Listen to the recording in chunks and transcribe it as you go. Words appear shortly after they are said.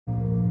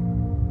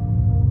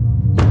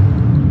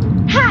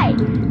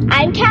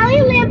I'm Callie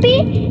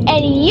Lampy,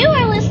 and you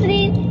are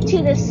listening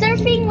to the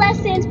Surfing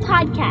Lessons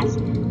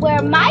podcast,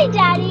 where my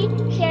daddy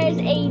shares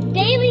a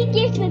daily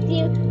gift with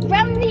you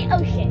from the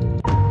ocean.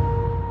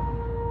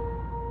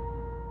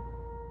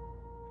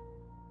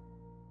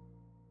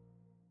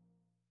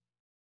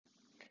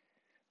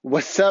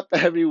 What's up,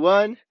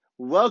 everyone?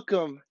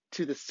 Welcome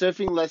to the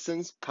Surfing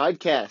Lessons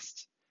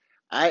podcast.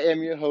 I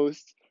am your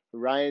host,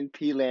 Ryan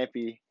P.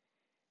 Lampy,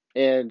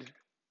 and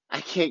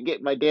I can't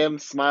get my damn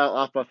smile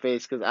off my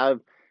face because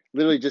I've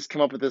literally just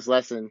come up with this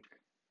lesson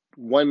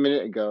 1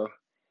 minute ago,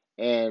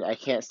 and I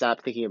can't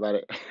stop thinking about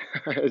it.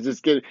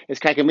 It's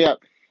cracking me up.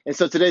 And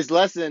so today's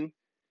lesson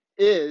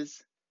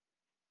is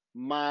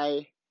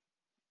my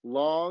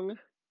long,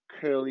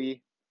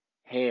 curly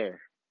hair.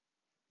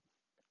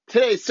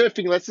 Today's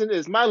surfing lesson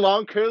is my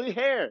long, curly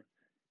hair.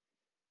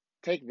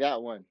 Take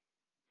that one.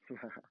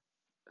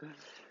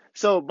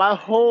 So my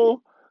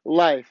whole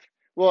life,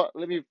 well,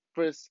 let me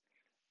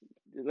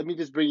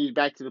just bring you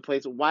back to the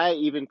place why I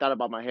even thought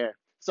about my hair.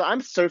 So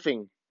I'm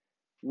surfing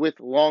with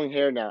long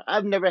hair now.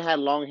 I've never had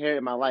long hair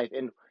in my life,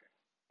 and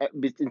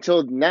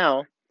until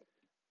now,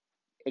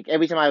 like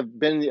every time I've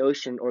been in the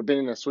ocean or been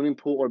in a swimming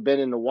pool or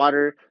been in the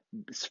water,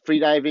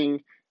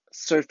 freediving,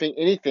 surfing,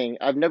 anything,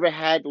 I've never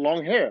had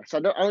long hair. So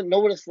I don't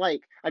know what it's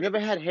like. I've never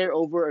had hair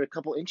over a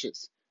couple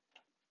inches.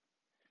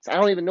 So I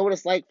don't even know what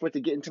it's like for it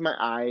to get into my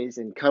eyes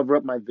and cover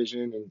up my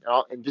vision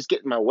and just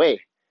get in my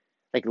way.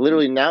 Like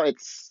literally now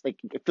it's like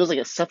it feels like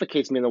it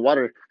suffocates me in the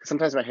water.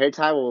 Sometimes my hair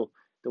tie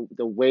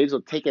the waves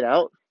will take it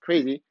out.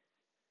 Crazy.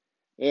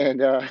 And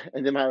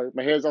then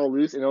my hair is all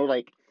loose and it'll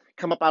like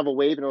come up out of a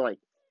wave and it'll like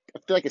I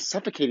feel like it's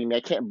suffocating me.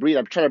 I can't breathe.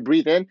 I'm trying to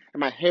breathe in and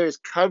my hair is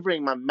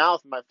covering my mouth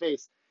and my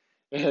face.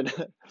 And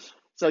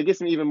so it gets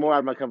me even more out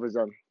of my comfort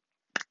zone.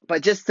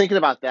 But just thinking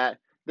about that,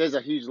 there's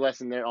a huge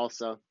lesson there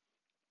also.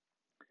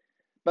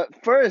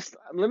 But first,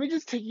 let me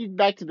just take you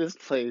back to this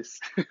place.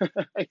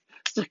 I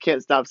still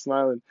can't stop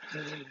smiling.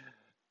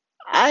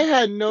 I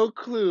had no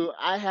clue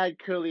I had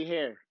curly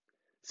hair.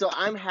 So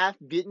I'm half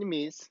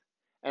Vietnamese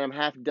and I'm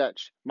half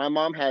Dutch. My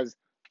mom has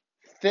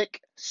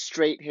thick,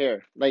 straight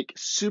hair, like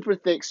super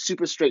thick,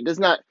 super straight. Does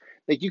not,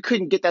 like you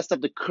couldn't get that stuff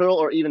to curl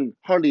or even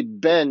hardly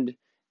bend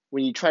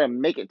when you try to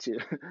make it to.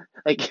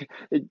 Like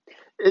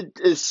it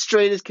as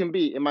straight as can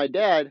be. And my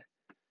dad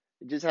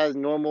just has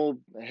normal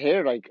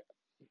hair, like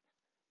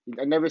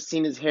I've never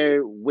seen his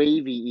hair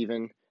wavy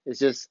even. It's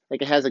just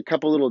like it has a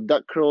couple little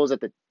duck curls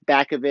at the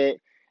back of it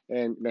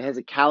and it has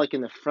a cowlick in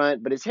the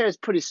front, but his hair is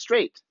pretty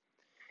straight.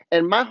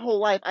 And my whole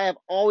life, I have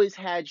always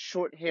had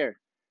short hair.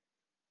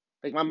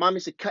 Like my mom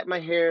used to cut my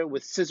hair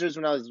with scissors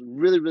when I was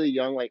really, really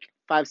young, like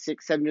 5,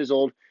 6, 7 years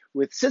old,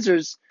 with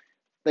scissors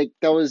like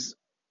that was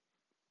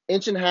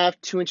 1.5 inches,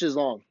 2 inches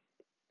long.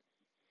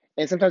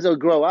 And sometimes it would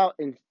grow out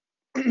and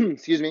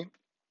excuse me,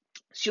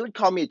 she would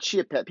call me a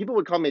chia pet. People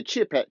would call me a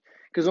chia pet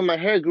because when my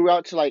hair grew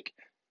out to like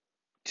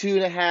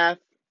 2.5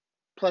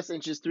 plus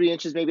inches, 3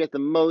 inches maybe at the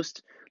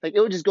most, like it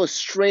would just go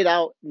straight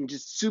out and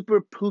just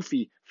super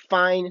poofy,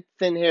 fine,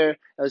 thin hair. It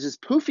was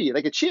just poofy,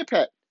 like a chia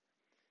pet.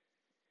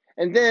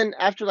 And then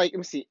after like, let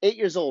me see, 8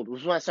 years old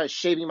was when I started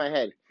shaving my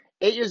head.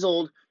 8 years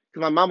old,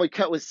 because my mom would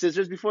cut with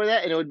scissors before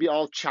that, and it would be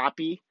all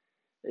choppy.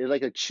 It was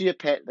like a chia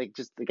pet, like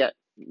just they got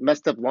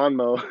messed up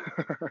lawnmower.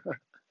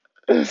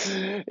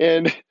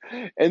 and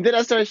then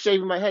I started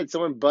shaving my head.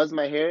 Someone buzzed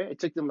my hair. It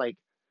took them like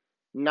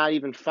not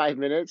even 5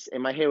 minutes,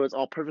 and my hair was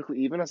all perfectly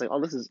even. I was like,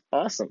 oh, this is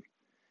awesome.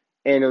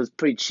 And it was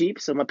pretty cheap,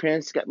 so my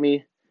parents got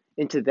me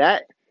into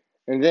that.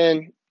 And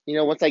then,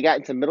 once I got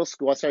into middle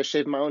school, I started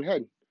shaving my own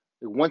head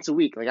like once a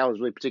week. Like I was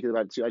really particular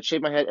about it too. I'd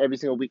shave my head every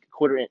single week,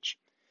 1/4 inch.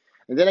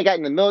 And then I got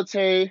in the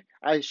military.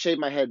 I shaved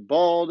my head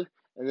bald,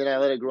 and then I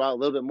let it grow out a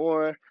little bit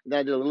more. And then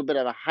I did a little bit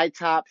of a high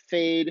top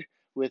fade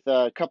with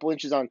a couple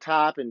inches on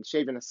top and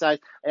shaving the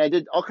sides. And I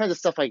did all kinds of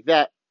stuff like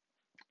that.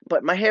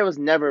 But my hair was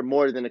never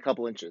more than a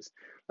couple inches.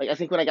 Like I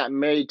think when I got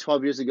married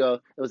 12 years ago,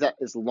 it was at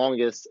its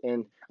longest,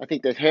 and I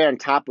think the hair on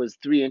top was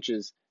 3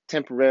 inches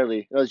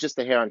temporarily. It was just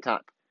the hair on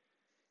top.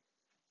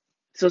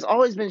 So it's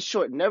always been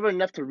short, never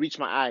enough to reach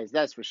my eyes,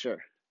 that's for sure.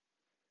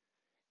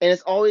 And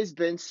it's always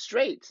been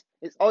straight.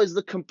 It's always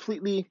looked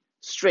completely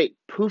straight,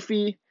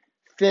 poofy,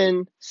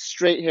 thin,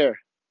 straight hair.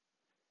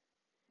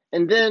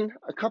 And then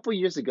a couple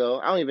years ago,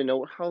 I don't even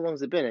know how long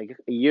has it been, like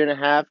a year and a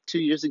half, 2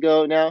 years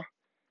ago now,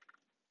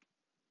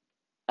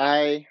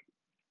 I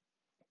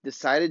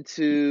decided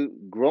to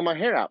grow my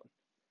hair out.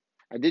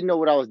 I didn't know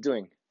what I was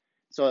doing.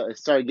 So I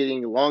started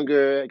getting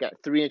longer. I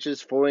got 3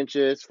 inches, 4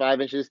 inches, 5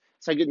 inches.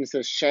 Started getting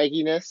this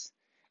shagginess.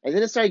 And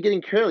then it started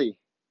getting curly.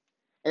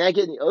 And I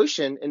get in the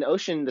ocean,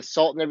 the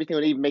salt and everything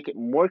would even make it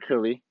more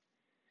curly.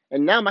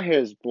 And now my hair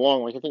is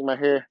long. Like I think my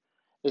hair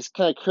is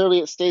kind of curly.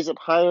 It stays up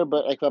higher,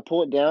 but like if I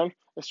pull it down,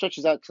 it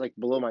stretches out to like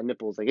below my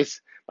nipples. Like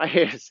my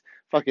hair is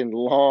fucking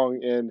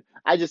long. And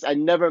I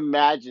never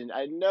imagined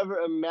I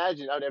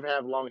would ever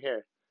have long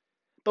hair.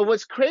 But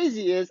what's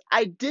crazy is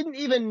I didn't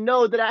even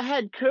know that I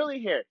had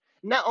curly hair.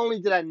 Not only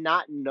did I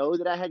not know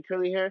that I had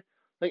curly hair,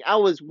 like I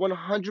was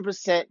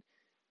 100%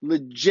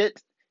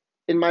 legit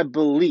in my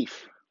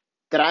belief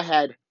that I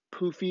had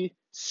poofy,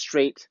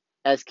 straight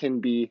as can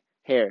be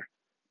hair.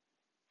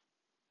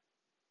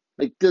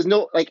 Like there's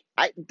no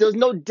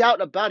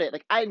doubt about it.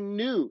 Like I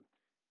knew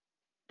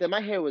that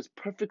my hair was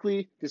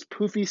perfectly this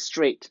poofy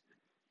straight.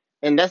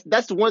 And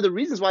that's one of the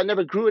reasons why I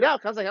never grew it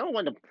out. 'Cause I was like, I don't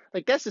want to,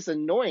 like, that's just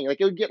annoying.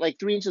 Like, it would get like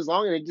 3 inches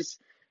long, and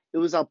it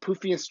was all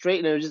poofy and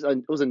straight, and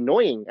it was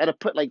annoying. I had to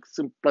put like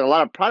a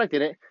lot of product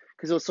in it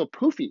because it was so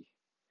poofy.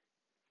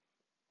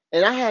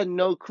 And I had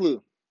no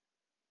clue.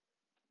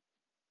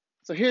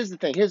 So here's the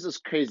thing. Here's what's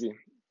crazy.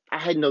 I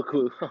had no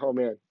clue. Oh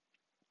man.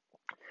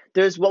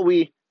 There's what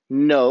we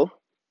know.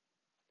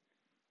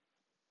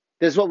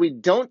 There's what we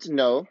don't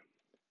know.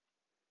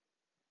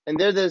 And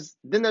then there's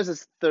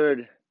this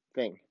third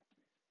thing.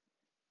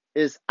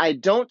 Is I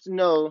don't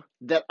know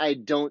that I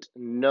don't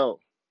know.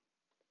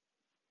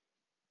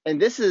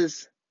 And this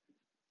is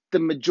the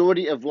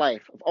majority of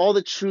life, of all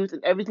the truth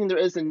and everything there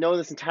is to know in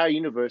this entire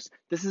universe.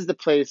 This is the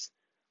place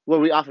where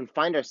we often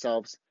find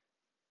ourselves,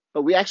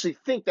 but we actually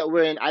think that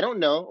we're in I don't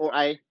know or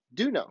I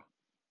do know.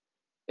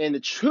 And the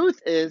truth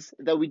is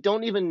that we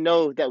don't even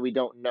know that we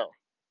don't know.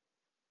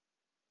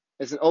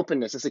 It's an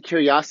openness, it's a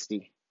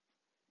curiosity.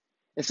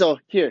 And so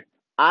here,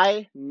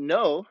 I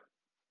know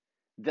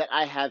that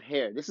I have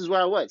hair. This is where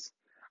I was.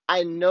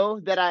 I know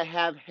that I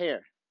have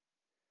hair.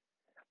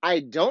 I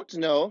don't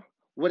know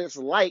what it's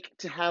like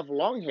to have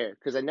long hair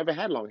because I never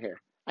had long hair.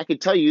 I could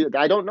tell you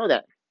that I don't know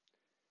that.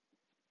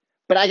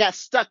 But I got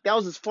stuck. That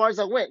was as far as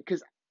I went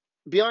because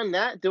beyond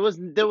that, there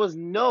was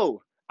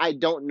no I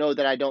don't know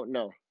that I don't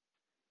know.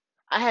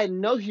 I had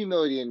no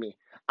humility in me.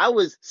 I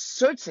was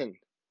certain.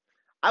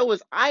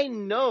 I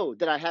know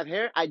that I have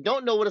hair. I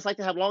don't know what it's like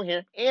to have long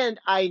hair. And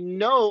I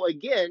know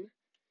again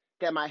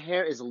that my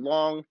hair is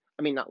long.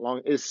 I mean, not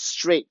long, is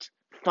straight,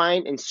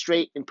 fine and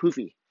straight and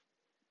poofy.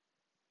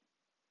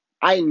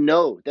 I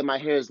know that my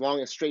hair is long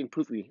and straight and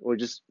poofy, or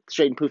just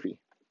straight and poofy.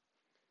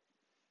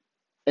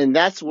 And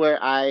that's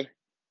where I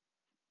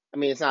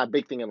mean, it's not a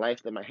big thing in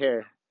life that my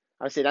hair.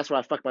 I would say that's where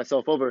I fucked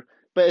myself over,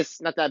 but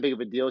it's not that big of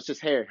a deal. It's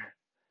just hair.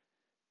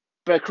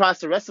 But across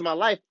the rest of my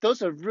life,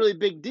 those are really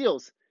big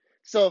deals.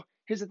 So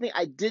here's the thing: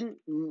 I didn't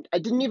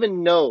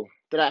even know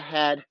that I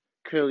had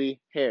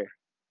curly hair.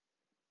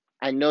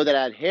 I know that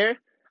I had hair.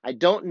 I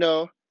don't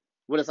know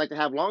what it's like to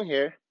have long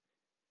hair,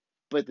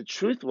 but the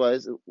truth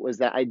was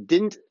that I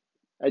didn't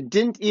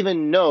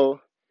even know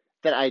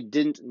that I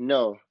didn't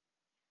know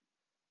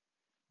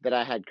that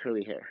I had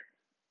curly hair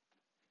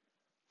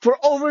for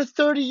over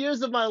 30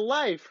 years of my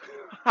life.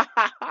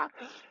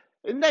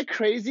 Isn't that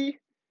crazy?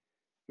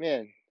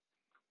 Man,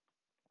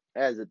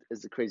 that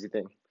is a crazy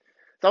thing.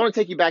 So I want to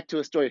take you back to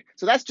a story.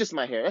 So that's just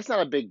my hair. That's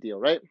not a big deal,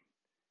 right?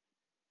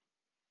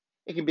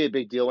 It can be a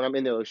big deal when I'm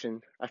in the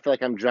ocean. I feel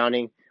like I'm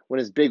drowning when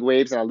it's big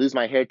waves and I lose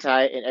my hair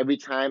tie. And every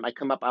time I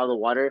come up out of the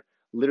water,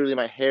 literally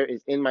my hair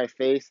is in my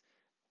face,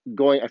 I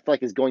feel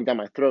like it's going down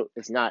my throat.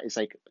 It's not. It's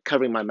like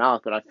covering my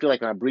mouth, but I feel like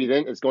when I breathe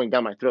in, it's going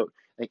down my throat.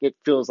 Like it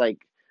feels like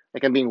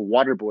I'm being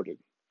waterboarded.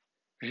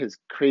 It's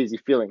a crazy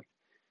feeling.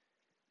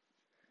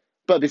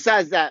 But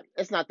besides that,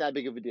 it's not that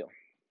big of a deal.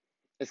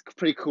 It's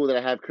pretty cool that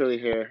I have curly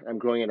hair. I'm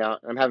growing it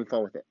out. I'm having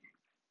fun with it.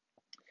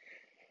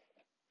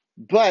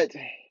 But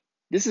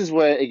this is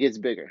where it gets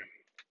bigger.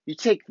 You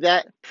take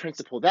that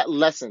principle, that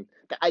lesson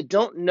that I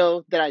don't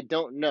know that I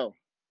don't know,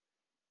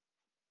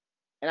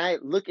 and I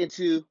look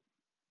into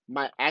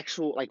my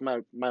actual, like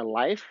my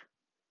life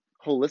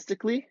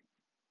holistically.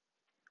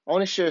 I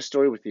want to share a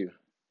story with you.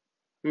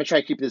 I'm gonna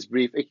try to keep this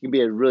brief. It can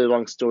be a really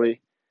long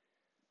story,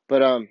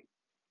 but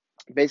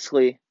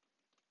basically,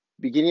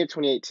 beginning of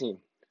 2018,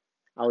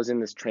 I was in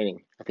this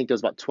training. I think there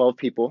was about 12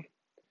 people,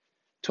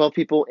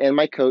 and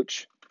my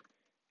coach,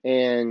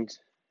 and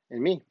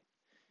me,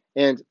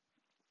 and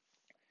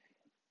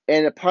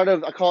a part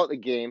of, I call it the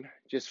game,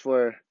 just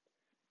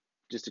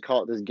to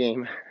call it this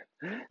game,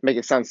 make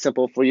it sound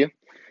simple for you,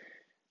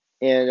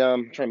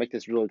 and try to make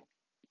this real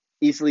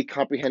easily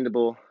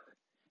comprehensible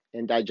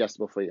and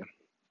digestible for you.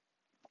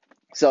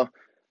 So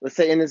let's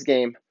say in this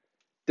game,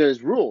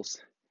 there's rules,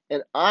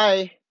 and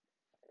I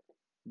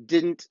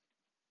didn't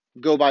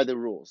go by the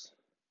rules.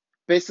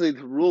 Basically,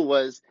 the rule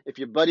was if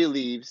your buddy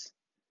leaves,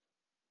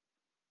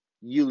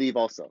 you leave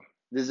also.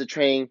 This is a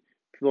training.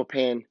 People are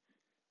paying,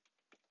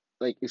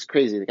 like, it's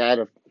crazy. Like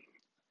it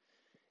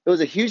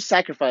was a huge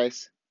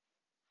sacrifice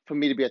for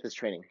me to be at this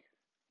training.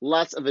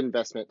 Lots of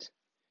investment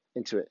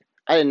into it.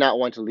 I did not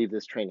want to leave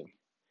this training.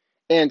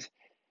 And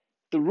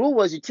the rule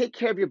was you take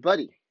care of your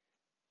buddy.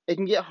 It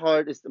can get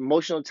hard. It's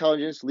emotional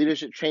intelligence,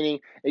 leadership training.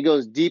 It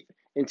goes deep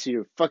into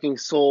your fucking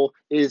soul.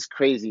 It is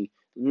crazy.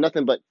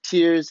 Nothing but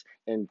tears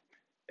and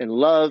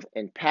love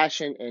and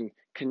passion and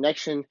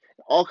connection,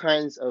 all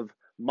kinds of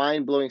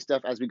mind-blowing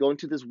stuff as we go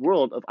into this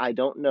world of I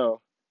don't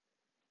know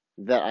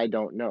that I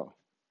don't know.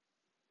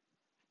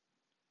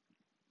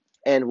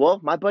 And well,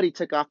 my buddy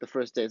took off the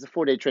first day. It's a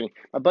 4-day training.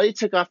 My buddy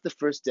took off the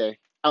first day.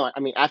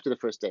 After the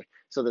first day.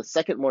 So the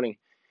second morning.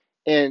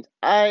 And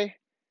I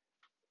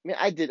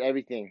did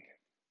everything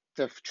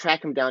to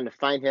track him down, to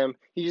find him.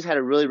 He just had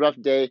a really rough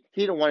day.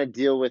 He didn't want to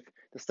deal with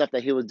the stuff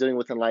that he was dealing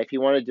with in life. He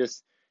wanted to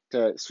just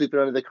to sweep it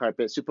under the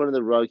carpet, sweep it under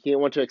the rug. He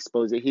didn't want to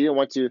expose it. He didn't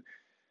want to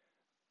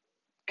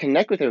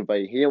connect with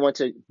everybody. He didn't want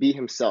to be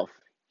himself.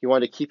 He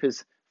wanted to keep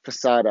his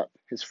facade up,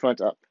 his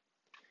front up.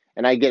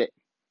 And I get it.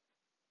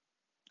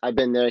 I've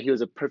been there. He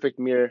was a perfect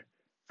mirror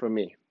for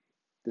me.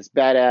 This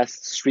badass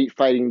street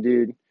fighting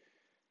dude.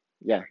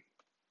 Yeah.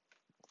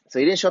 So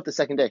he didn't show up the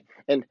second day.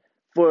 And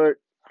for, it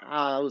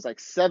was like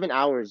 7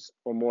 hours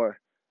or more,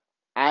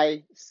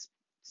 I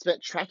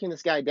spent tracking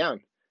this guy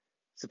down.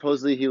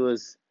 Supposedly he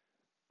was,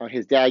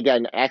 his dad got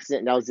in an accident,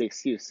 and that was the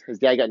excuse. His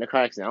dad got in a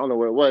car accident. I don't know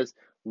where it was.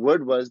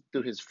 Word was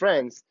through his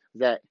friends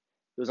that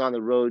it was on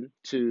the road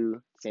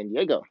to San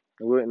Diego,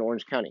 and we were in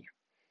Orange County.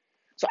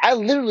 So I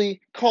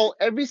literally call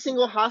every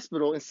single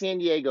hospital in San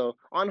Diego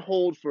on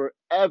hold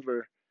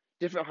forever,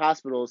 different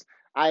hospitals.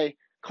 I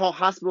call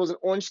hospitals in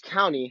Orange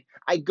County.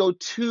 I go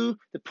to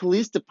the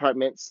police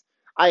departments.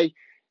 I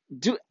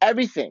do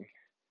everything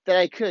that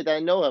I could, that I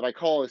know of. I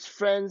call his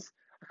friends.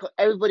 I call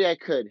everybody I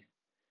could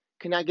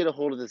not get a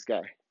hold of this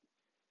guy.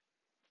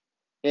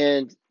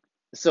 And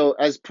so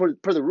as per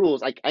the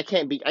rules, I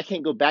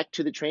can't go back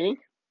to the training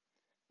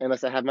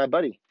unless I have my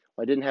buddy.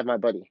 Well, I didn't have my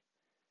buddy.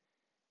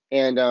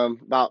 And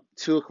about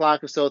 2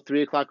 o'clock or so,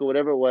 3 o'clock or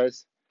whatever it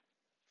was,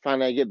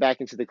 finally I get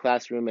back into the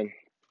classroom,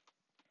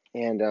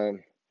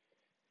 and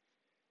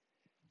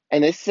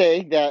they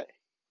say that,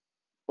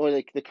 or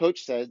the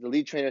coach says, the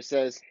lead trainer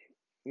says,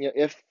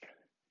 if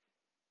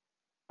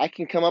I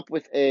can come up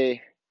with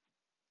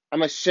I'm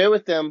going to share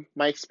with them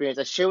my experience.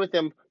 I share with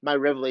them my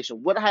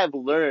revelation, what I have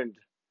learned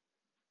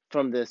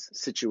from this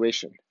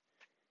situation.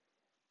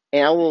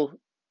 And I will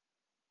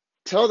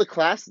tell the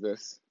class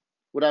this,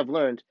 what I've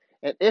learned,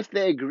 and if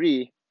they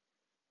agree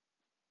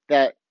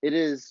that it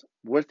is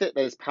worth it,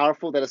 that it's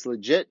powerful, that it's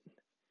legit,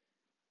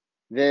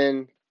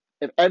 then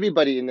if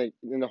everybody in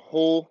the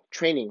whole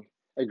training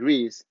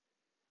agrees,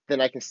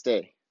 then I can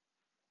stay.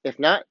 If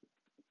not,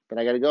 then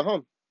I got to go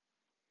home.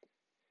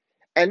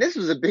 And this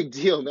was a big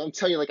deal. I'm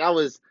telling you, like I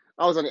was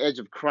on the edge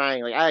of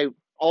crying, like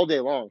all day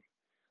long.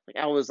 Like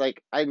I was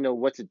like, I didn't know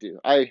what to do.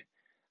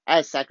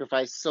 I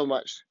sacrificed so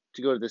much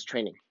to go to this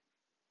training.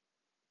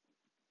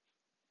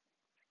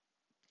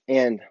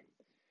 And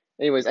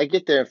anyways, I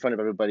get there in front of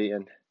everybody,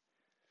 and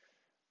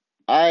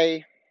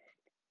I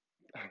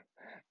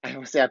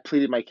don't say I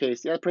pleaded my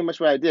case. Yeah, pretty much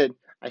what I did.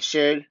 I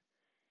shared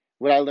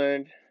what I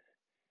learned,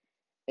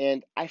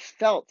 and I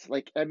felt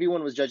like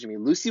everyone was judging me.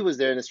 Lucy was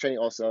there in this training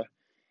also,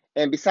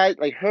 and besides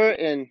like her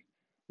and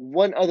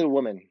one other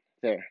woman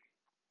there,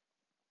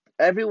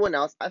 everyone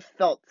else, I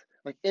felt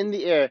like in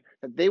the air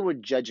that they were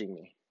judging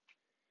me.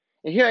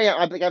 And here I am.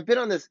 I've been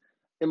on this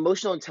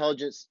emotional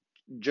intelligence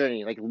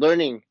journey, like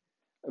learning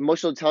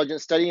emotional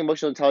intelligence, studying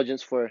emotional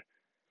intelligence for,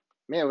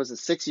 man, was it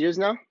 6 years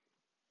now?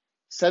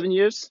 7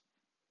 years?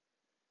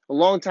 A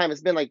long time.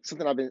 It's been like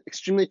something I've been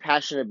extremely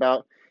passionate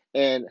about,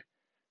 and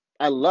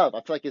I love.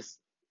 I feel like it's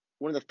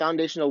one of the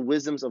foundational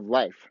wisdoms of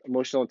life,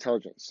 emotional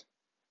intelligence.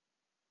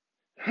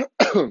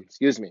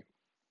 Excuse me.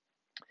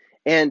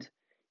 And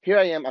here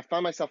I am. I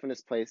found myself in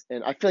this place,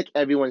 and I feel like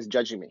everyone's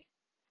judging me.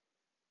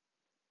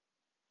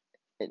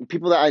 And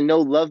people that I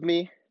know love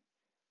me,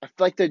 I feel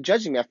like they're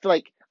judging me. I feel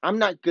like I'm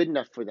not good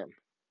enough for them.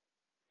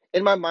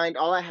 In my mind,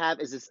 all I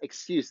have is this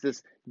excuse,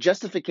 this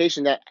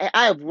justification that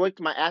I have worked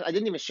my ass. I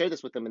didn't even share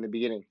this with them in the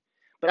beginning,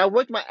 but I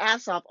worked my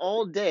ass off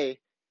all day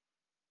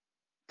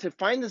to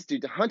find this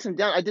dude, to hunt him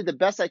down. I did the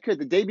best I could.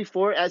 The day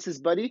before, as his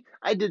buddy,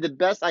 I did the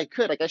best I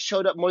could. Like I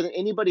showed up more than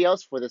anybody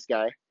else for this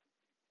guy.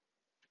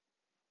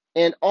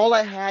 And all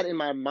I had in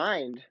my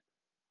mind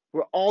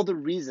were all the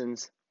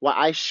reasons why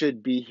I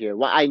should be here,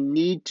 why I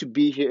need to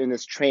be here in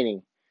this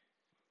training,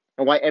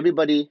 and why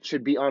everybody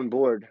should be on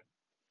board.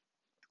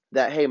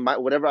 That, hey,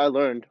 whatever I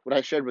learned, what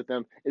I shared with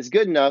them is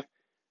good enough.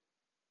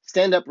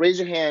 Stand up, raise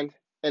your hand,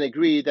 and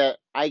agree that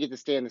I get to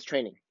stay in this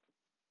training.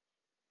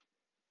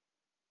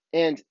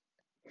 And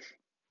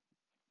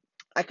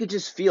I could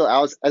just feel,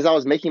 as I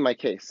was making my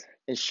case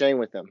and sharing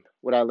with them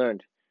what I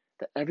learned,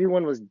 that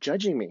everyone was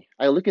judging me.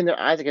 I look in their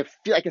eyes,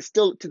 I can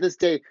still to this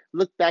day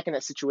look back in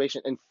that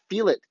situation and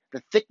feel it,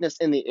 the thickness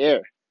in the air.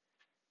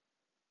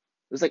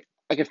 It was like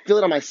I could feel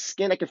it on my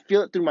skin, I could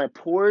feel it through my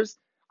pores,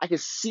 I could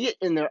see it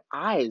in their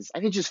eyes. I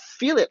could just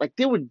feel it, like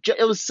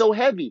it was so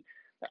heavy.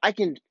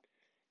 It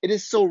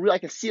is so real. I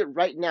can see it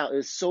right now. It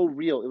is so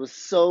real. It was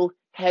so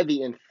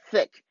heavy and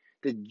thick.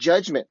 The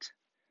judgment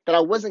that I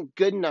wasn't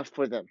good enough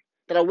for them,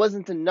 that I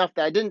wasn't enough,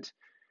 that I didn't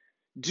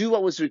do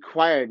what was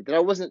required, that I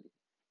wasn't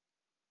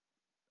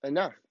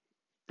enough,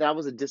 that I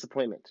was a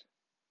disappointment.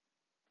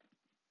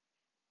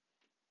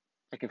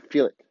 I can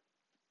feel it.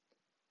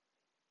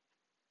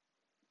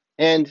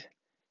 And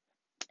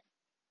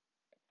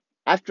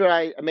after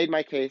I made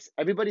my case,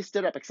 everybody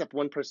stood up except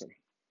one person.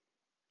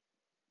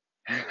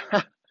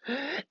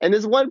 And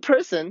this one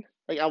person,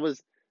 like I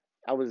was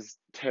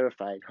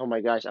terrified. Oh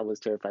my gosh, I was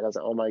terrified. I was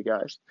like, oh my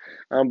gosh,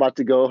 I'm about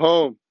to go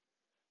home.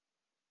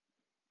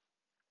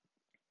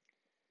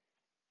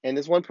 And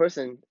this one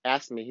person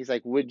asked me, he's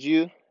like,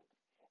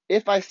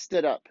 if I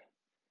stood up,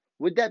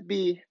 would that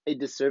be a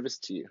disservice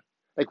to you?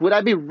 Like, would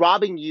I be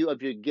robbing you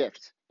of your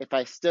gift if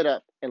I stood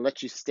up and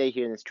let you stay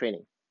here in this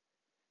training?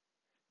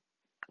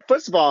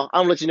 First of all,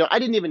 I'm gonna let you know I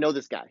didn't even know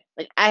this guy.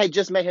 Like, I had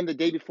just met him the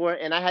day before,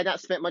 and I had not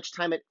spent much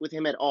time with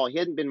him at all. He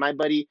hadn't been my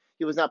buddy.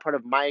 He was not part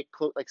of my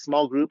like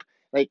small group.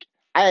 Like,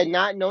 I had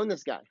not known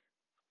this guy,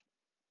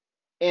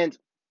 and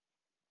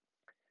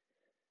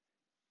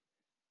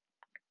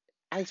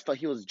I just felt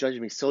he was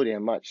judging me so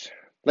damn much.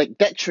 Like,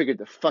 that triggered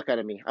the fuck out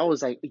of me. I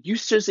was like, you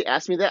seriously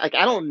asked me that? Like,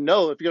 I don't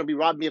know if you're gonna be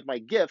robbing me of my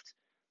gift,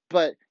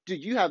 but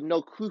dude, you have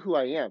no clue who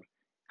I am,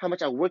 how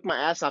much I worked my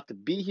ass off to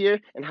be here,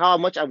 and how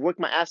much I've worked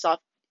my ass off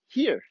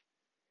here.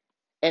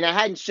 And I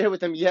hadn't shared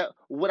with him yet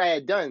what I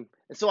had done.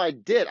 And so I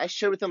did. I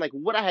shared with him like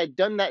what I had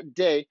done that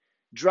day,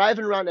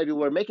 driving around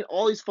everywhere, making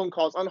all these phone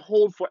calls on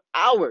hold for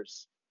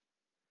hours,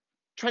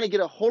 trying to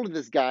get a hold of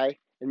this guy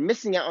and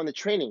missing out on the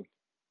training.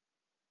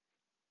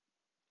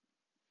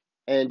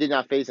 And it did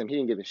not faze him. He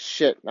didn't give a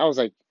shit. I was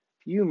like,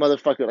 you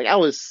motherfucker. Like, I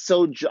was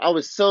so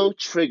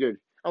triggered.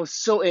 I was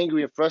so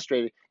angry and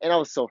frustrated, and I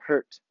was so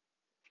hurt.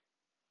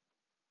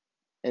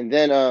 And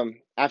then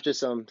after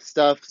some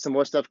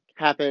more stuff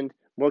happened,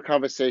 more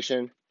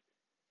conversation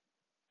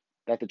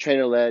that the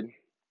trainer led.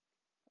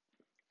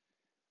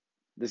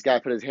 This guy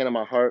put his hand on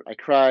my heart. I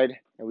cried,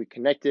 and we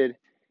connected,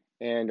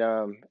 and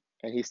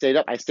he stayed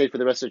up. I stayed for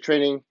the rest of the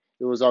training.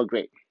 It was all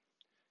great.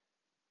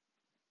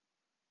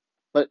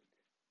 But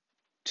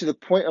to the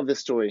point of this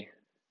story,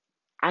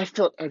 I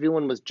felt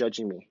everyone was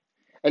judging me.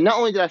 And not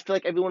only did I feel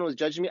like everyone was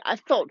judging me, I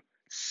felt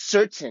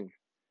certain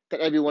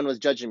that everyone was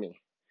judging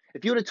me.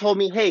 If you would have told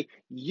me, hey,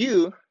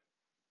 you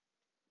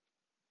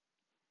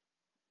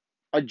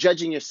are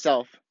judging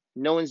yourself,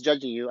 no one's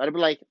judging you, I'd have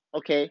been like,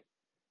 okay,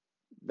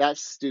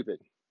 that's stupid.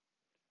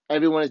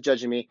 Everyone is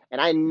judging me,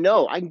 and I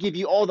know I can give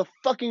you all the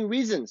fucking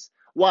reasons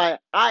why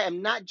I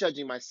am not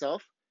judging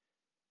myself,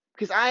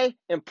 because I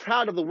am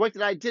proud of the work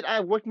that I did.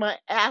 I worked my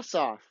ass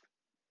off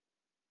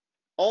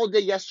all day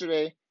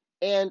yesterday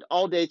and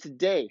all day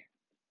today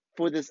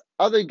for this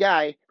other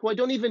guy who I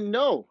don't even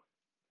know.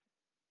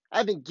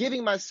 I've been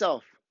giving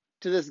myself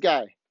to this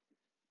guy.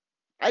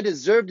 I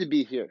deserve to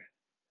be here.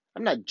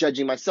 I'm not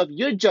judging myself.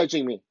 You're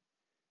judging me.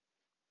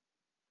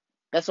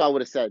 That's what I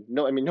would have said.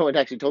 No, I mean, no one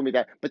actually told me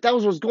that. But that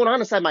was what was going on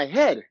inside my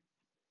head.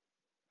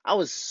 I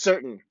was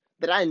certain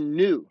that I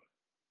knew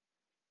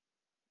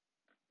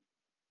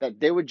that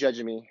they were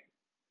judging me.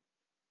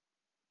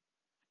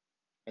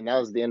 And that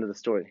was the end of the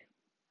story.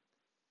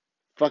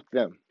 Fuck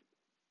them.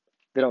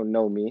 They don't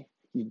know me.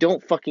 You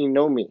don't fucking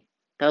know me.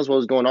 That was what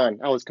was going on.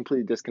 I was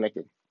completely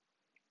disconnected.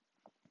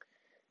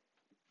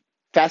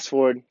 Fast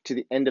forward to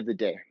the end of the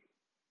day.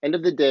 End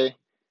of the day,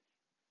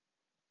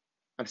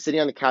 I'm sitting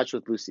on the couch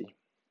with Lucy.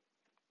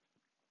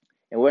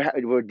 And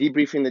we're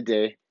debriefing the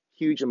day.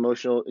 Huge,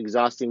 emotional,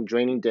 exhausting,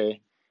 draining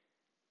day.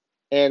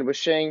 And we're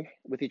sharing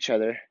with each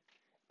other.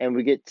 And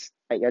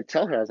I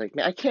tell her, I was like,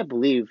 man, I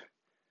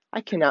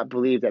cannot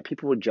believe that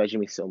people were judging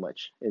me so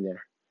much in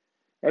there.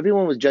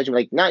 Everyone was judging me,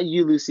 like, not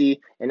you, Lucy,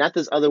 and not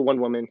this other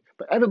one woman,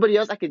 but everybody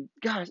else.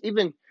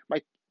 Even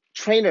my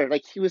trainer,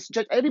 like,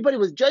 everybody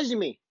was judging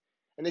me,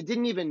 and they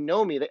didn't even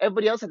know me. Like,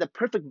 everybody else had the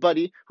perfect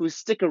buddy who would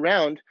stick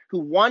around, who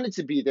wanted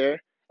to be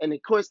there, and of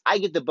course, I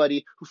get the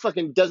buddy who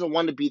fucking doesn't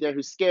want to be there,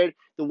 who's scared.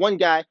 The one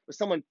guy where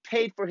someone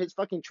paid for his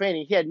fucking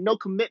training, he had no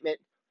commitment.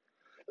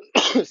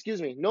 Excuse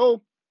me,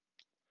 no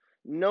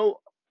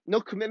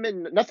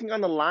commitment, nothing on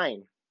the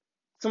line.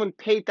 Someone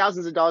paid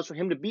thousands of dollars for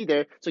him to be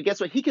there. So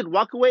guess what? He could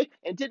walk away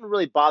and it didn't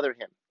really bother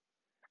him.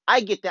 I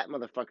get that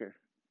motherfucker.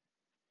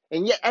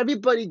 And yet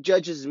everybody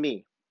judges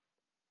me.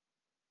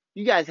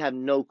 You guys have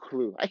no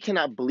clue. I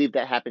cannot believe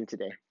that happened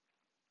today.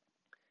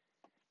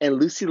 And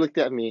Lucy looked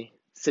at me,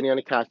 sitting on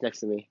the couch next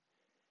to me,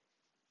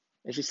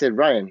 and she said,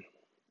 Ryan,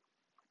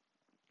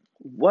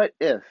 what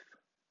if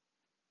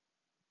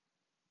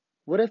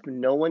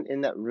no one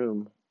in that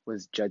room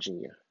was judging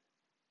you?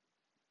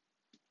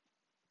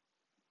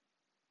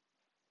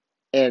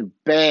 And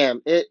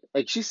bam,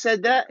 she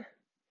said that,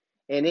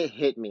 and it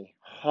hit me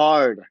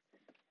hard.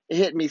 It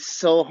hit me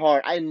so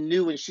hard. I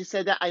knew when she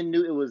said that, I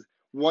knew it was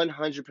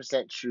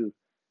 100% true.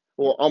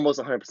 Well, almost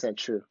 100%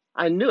 true.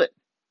 I knew it.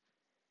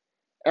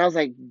 And I was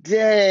like,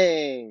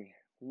 dang,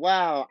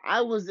 wow,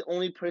 I was the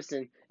only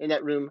person in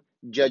that room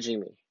judging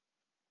me.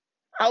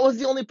 I was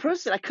the only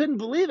person. I couldn't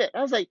believe it.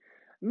 I was like,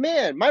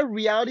 man, my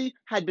reality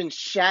had been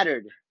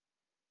shattered.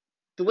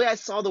 The way I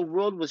saw the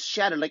world was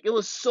shattered. Like, it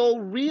was so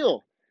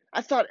real.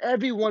 I thought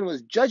everyone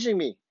was judging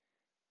me.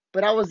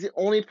 But I was the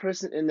only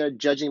person in there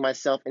judging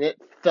myself, and it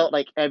felt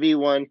like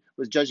everyone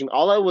was judging me.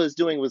 All I was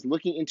doing was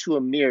looking into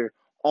a mirror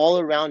all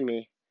around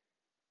me,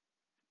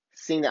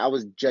 seeing that I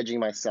was judging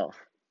myself.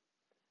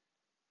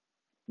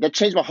 That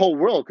changed my whole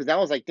world, because I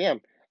was like,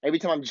 damn, every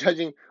time I'm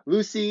judging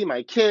Lucy,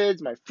 my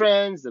kids, my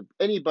friends,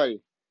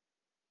 anybody,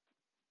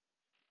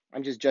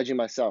 I'm just judging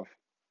myself.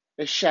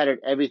 It shattered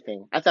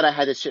everything. I thought I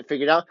had this shit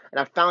figured out, and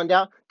I found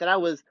out that I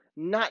was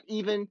not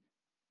even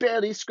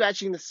barely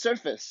scratching the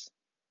surface.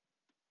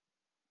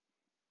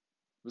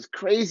 It was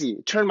crazy.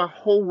 It turned my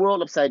whole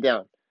world upside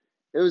down.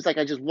 It was like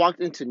I just walked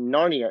into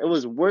Narnia. It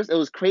was worse. It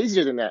was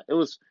crazier than that. It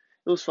was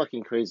It was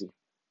fucking crazy.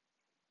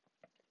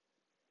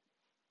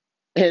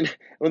 And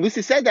when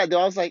Lucy said that,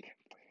 though, I was like,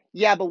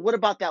 yeah, but what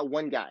about that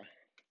one guy?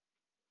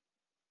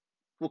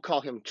 We'll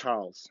call him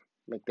Charles.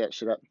 Make that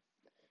shit up.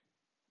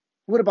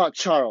 What about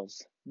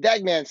Charles?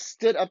 That man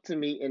stood up to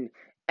me and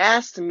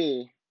asked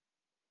me,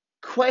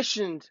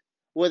 questioned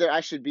whether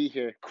I should be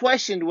here,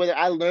 questioned whether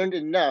I learned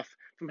enough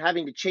from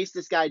having to chase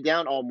this guy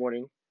down all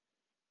morning.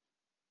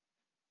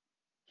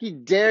 He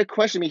dared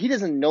question me. He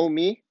doesn't know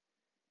me.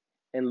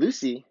 And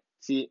Lucy,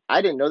 see,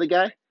 I didn't know the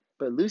guy,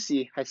 but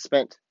Lucy had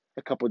spent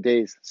a couple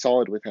days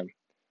solid with him.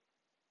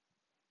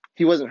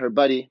 He wasn't her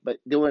buddy, but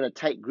they were in a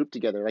tight group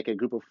together, like a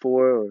group of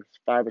 4 or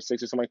 5 or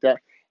 6 or something like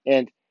that.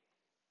 And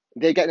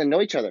they got to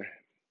know each other.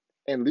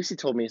 And Lucy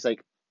told me, it's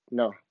like,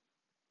 no,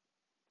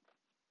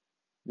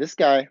 this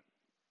guy,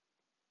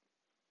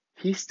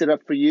 he stood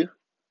up for you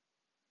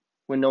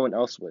when no one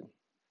else would.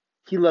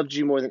 He loved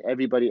you more than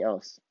everybody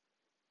else.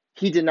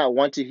 He did not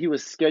want to. He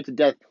was scared to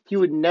death. He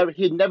had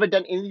never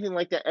done anything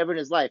like that ever in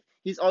his life.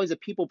 He's always a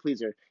people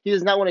pleaser. He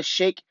does not want to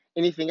shake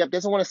anything up,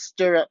 doesn't want to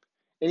stir up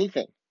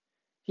anything.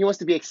 He wants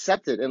to be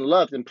accepted and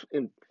loved,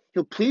 and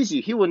he'll please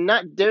you. He will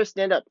not dare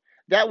stand up.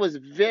 That was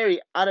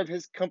very out of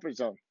his comfort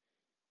zone.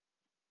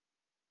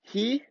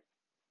 He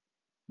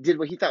did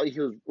what he thought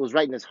was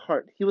right in his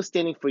heart. He was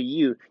standing for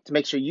you to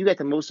make sure you got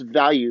the most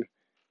value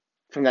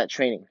from that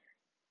training.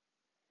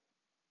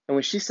 And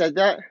when she said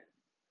that,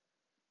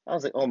 I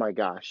was like, oh my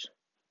gosh.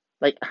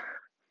 Like,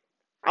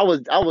 I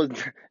was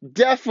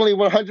definitely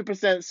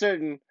 100%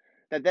 certain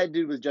that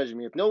dude was judging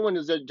me. If no one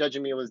was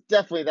judging me, it was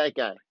definitely that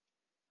guy.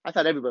 I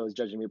thought everybody was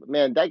judging me, but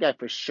man, that guy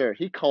for sure.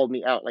 He called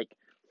me out. Like,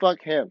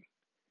 fuck him.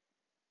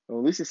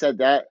 When Lucy said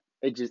that,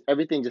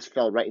 everything just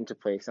fell right into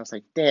place. I was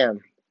like,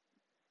 damn,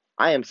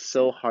 I am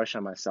so harsh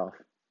on myself.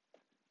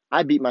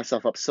 I beat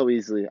myself up so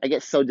easily. I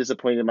get so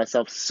disappointed in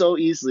myself so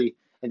easily,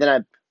 and then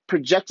I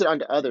project it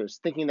onto others,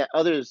 thinking that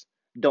others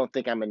don't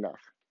think I'm enough.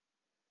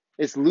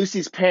 It's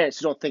Lucy's parents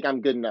who don't think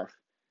I'm good enough.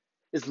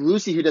 It's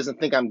Lucy who doesn't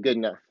think I'm good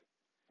enough.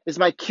 It's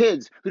my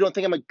kids who don't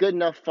think I'm a good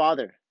enough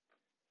father.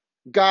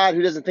 God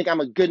who doesn't think I'm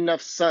a good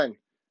enough son.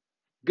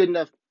 Good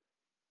enough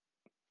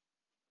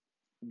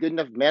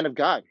man of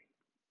God.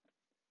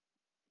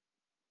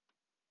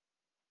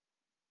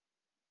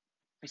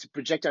 I should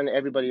project onto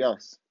everybody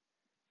else.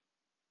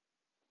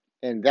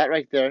 And that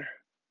right there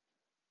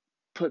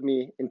put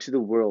me into the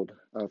world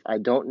of I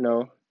don't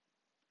know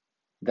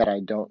that I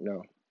don't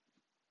know.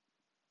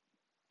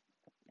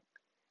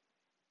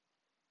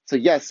 So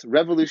yes,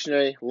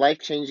 revolutionary,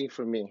 life-changing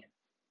for me.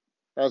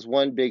 That was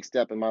one big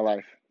step in my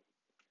life.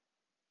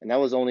 And that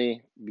was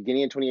only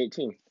beginning in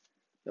 2018.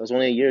 That was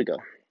only a year ago.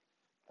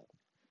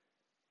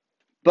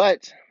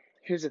 But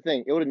here's the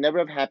thing. It would never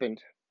have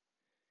happened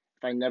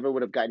if I never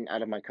would have gotten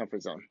out of my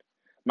comfort zone.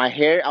 My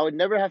hair, I would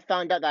never have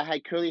found out that I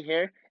had curly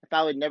hair if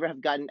I would never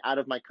have gotten out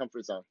of my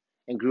comfort zone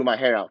and grew my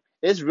hair out.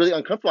 It's really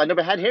uncomfortable. I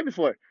never had hair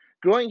before.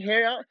 Growing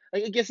hair out,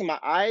 like it gets in my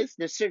eyes.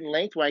 There's certain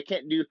length where I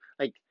can't do,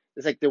 like,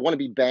 it's like they want to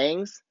be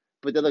bangs,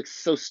 but they look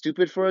so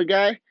stupid for a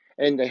guy.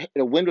 And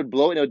the wind would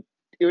blow and it would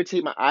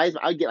irritate my eyes.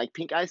 I would get like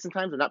pink eyes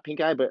sometimes, or not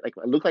pink eye, but like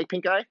I look like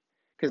pink eye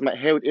because my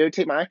hair would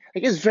irritate my eye.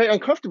 Like it's very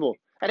uncomfortable.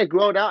 I had to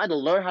grow it out. I had to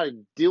learn how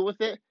to deal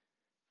with it.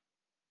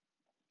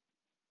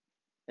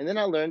 And then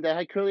I learned that I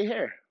had curly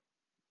hair.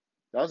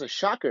 That was a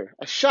shocker.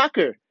 A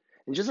shocker.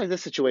 And just like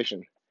this situation,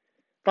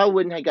 if I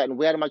wouldn't have gotten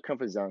way out of my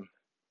comfort zone,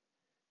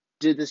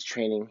 did this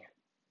training,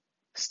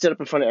 stood up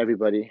in front of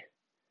everybody,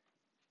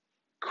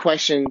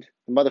 questioned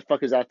the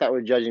motherfuckers I thought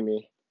were judging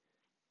me,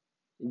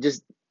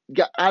 just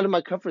got out of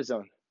my comfort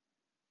zone,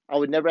 I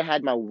would never have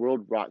had my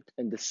world rocked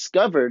and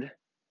discovered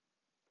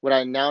what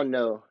I now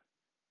know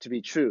to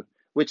be true.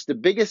 Which the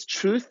biggest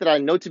truth that I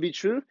know to be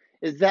true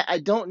is that I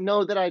don't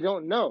know that I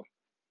don't know.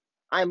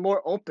 I'm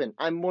more open.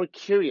 I'm more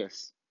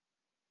curious.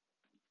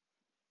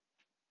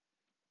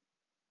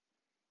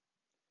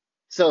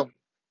 So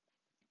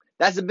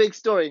that's a big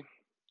story,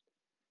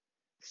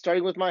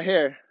 starting with my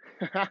hair.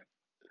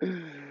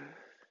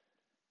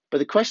 But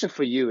the question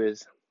for you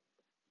is,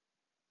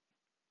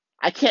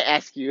 I can't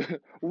ask you,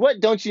 what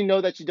don't you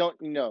know that you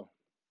don't know?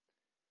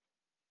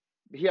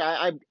 Here,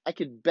 I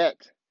could bet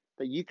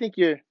that you think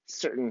you're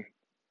certain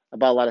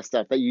about a lot of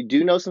stuff, that you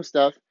do know some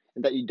stuff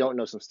and that you don't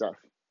know some stuff.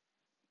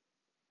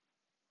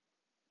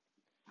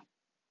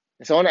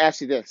 And so I want to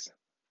ask you this.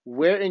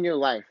 Where in your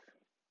life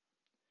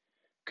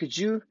could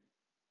you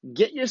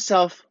get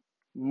yourself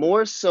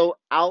more so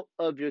out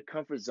of your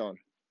comfort zone?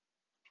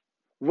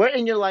 Where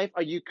in your life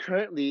are you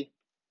currently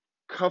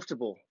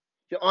comfortable?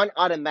 You're on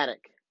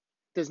automatic.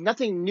 There's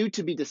nothing new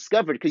to be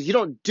discovered because you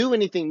don't do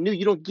anything new.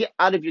 You don't get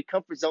out of your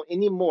comfort zone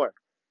anymore.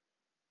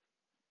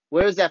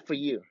 Where is that for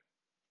you?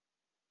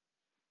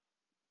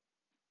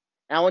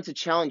 And I want to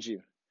challenge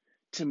you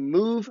to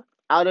move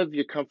out of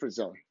your comfort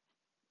zone.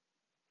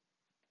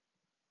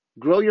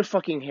 Grow your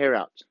fucking hair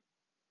out.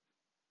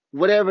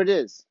 Whatever it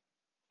is.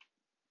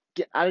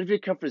 Get out of your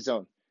comfort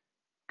zone.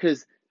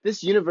 Because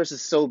this universe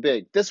is so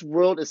big. This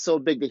world is so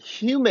big. The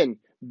human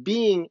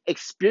being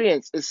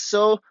experience is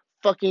so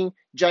fucking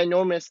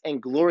ginormous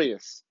and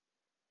glorious.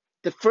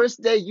 The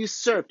first day you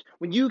surfed,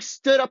 when you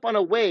stood up on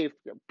a wave,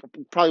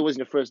 probably wasn't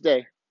your first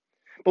day,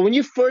 but when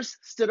you first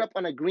stood up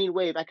on a green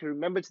wave, I can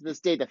remember to this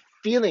day the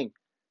feeling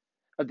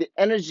of the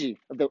energy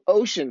of the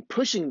ocean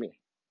pushing me.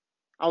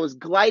 I was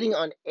gliding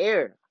on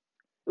air.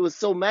 It was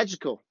so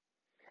magical.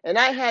 And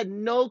I had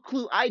no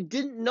clue. I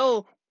didn't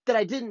know that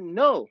I didn't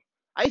know.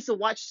 I used to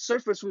watch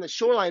surfers from the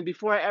shoreline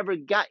before I ever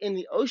got in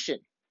the ocean,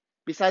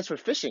 besides for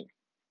fishing.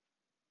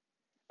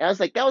 And I was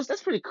like,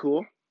 that's pretty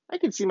cool. I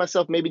can see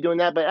myself maybe doing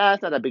that, but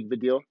it's not a big of a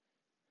deal.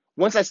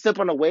 Once I stepped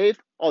on a wave,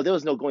 there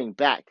was no going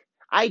back.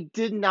 I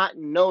did not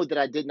know that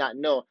I did not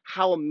know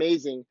how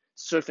amazing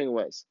surfing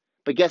was.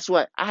 But guess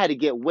what? I had to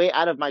get way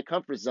out of my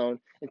comfort zone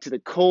into the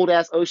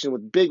cold-ass ocean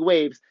with big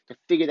waves to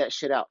figure that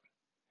shit out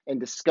and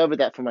discover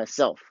that for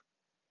myself.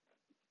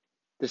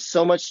 There's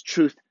so much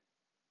truth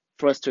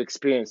for us to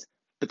experience,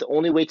 but the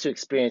only way to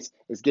experience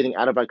is getting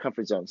out of our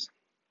comfort zones.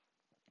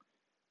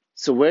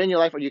 So where in your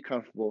life are you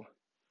comfortable?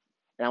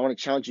 And I want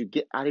to challenge you,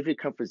 get out of your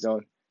comfort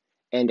zone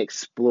and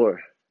explore.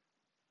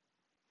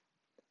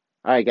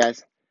 All right,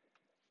 guys.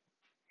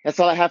 That's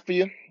all I have for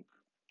you.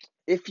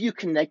 If you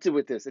connected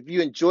with this, if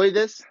you enjoy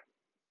this,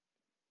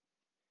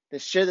 then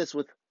share this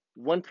with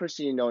one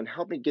person you know and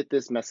help me get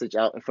this message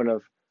out in front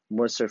of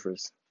more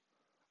surfers.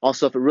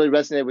 Also, if it really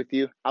resonated with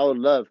you, I would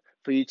love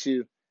for you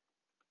to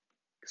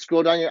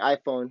scroll down your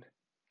iPhone,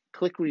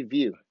 click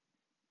review.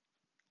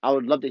 I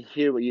would love to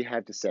hear what you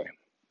have to say.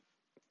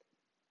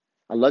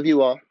 I love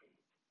you all.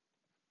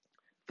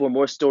 For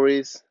more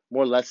stories,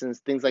 more lessons,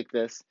 things like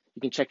this,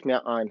 you can check me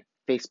out on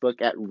Facebook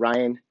at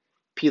Ryan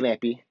P.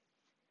 Lampy.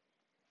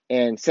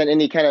 And send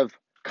any kind of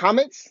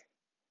comments,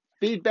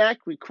 feedback,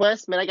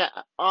 requests. Man, I got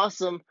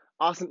awesome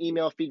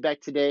email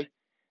feedback today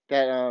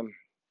that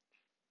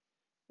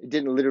it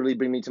didn't literally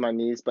bring me to my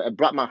knees, but it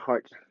brought my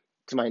heart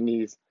to my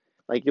knees.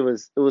 Like it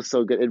was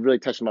so good. It really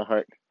touched my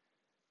heart.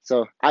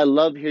 So I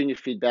love hearing your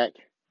feedback.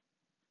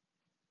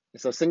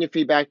 So send your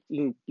feedback.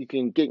 You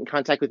can get in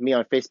contact with me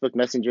on Facebook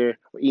Messenger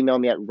or email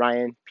me at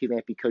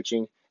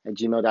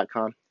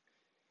ryanplampycoaching@gmail.com.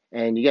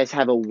 And you guys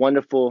have a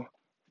wonderful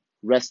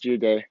rest of your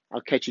day.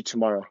 I'll catch you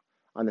tomorrow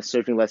on the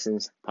Surfing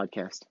Lessons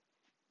podcast.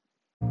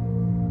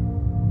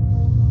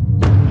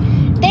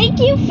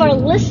 Thank you for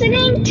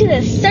listening to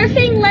the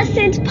Surfing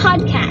Lessons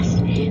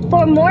podcast.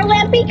 For more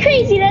Lampy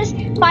craziness,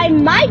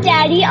 find my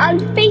daddy on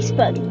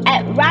Facebook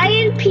at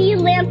Ryan P.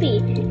 Lampy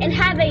and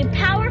have a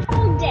powerful